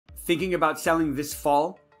Thinking about selling this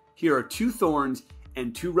fall? Here are 2 thorns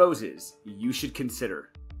and 2 roses you should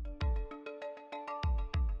consider.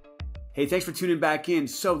 Hey, thanks for tuning back in.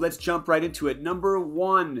 So let's jump right into it. Number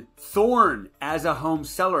 1 thorn as a home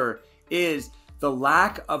seller is the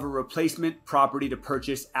lack of a replacement property to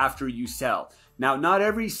purchase after you sell. Now, not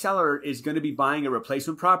every seller is going to be buying a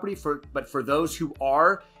replacement property, but for those who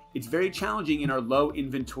are, it's very challenging in our low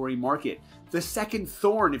inventory market. The second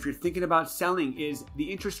thorn, if you're thinking about selling, is the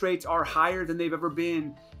interest rates are higher than they've ever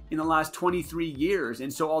been in the last 23 years.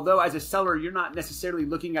 And so although as a seller, you're not necessarily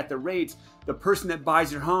looking at the rates, the person that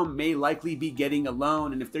buys your home may likely be getting a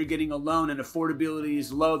loan. And if they're getting a loan and affordability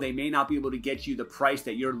is low, they may not be able to get you the price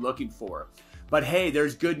that you're looking for. But hey,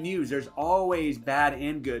 there's good news. There's always bad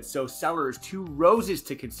and good. So sellers, 2 roses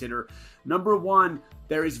to consider. Number 1,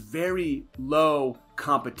 there is very low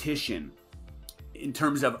competition in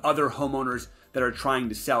terms of other homeowners that are trying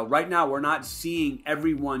to sell. Right now, we're not seeing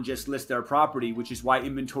everyone just list their property, which is why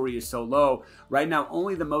inventory is so low. Right now,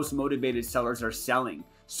 only the most motivated sellers are selling.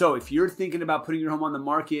 So if you're thinking about putting your home on the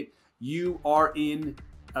market, you are in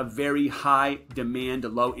a very high demand,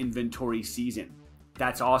 low inventory season.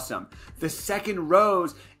 That's awesome. The second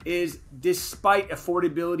rose is, despite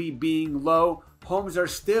affordability being low, homes are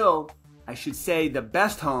still, I should say, the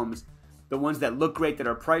best homes, the ones that look great, that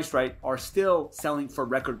are priced right, are still selling for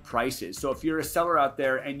record prices. So if you're a seller out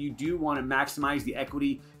there and you do want to maximize the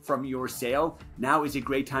equity from your sale, now is a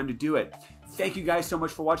great time to do it. Thank you guys so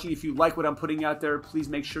much for watching. If you like what I'm putting out there, please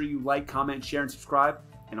make sure you like, comment, share, and subscribe,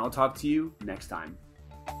 and I'll talk to you next time.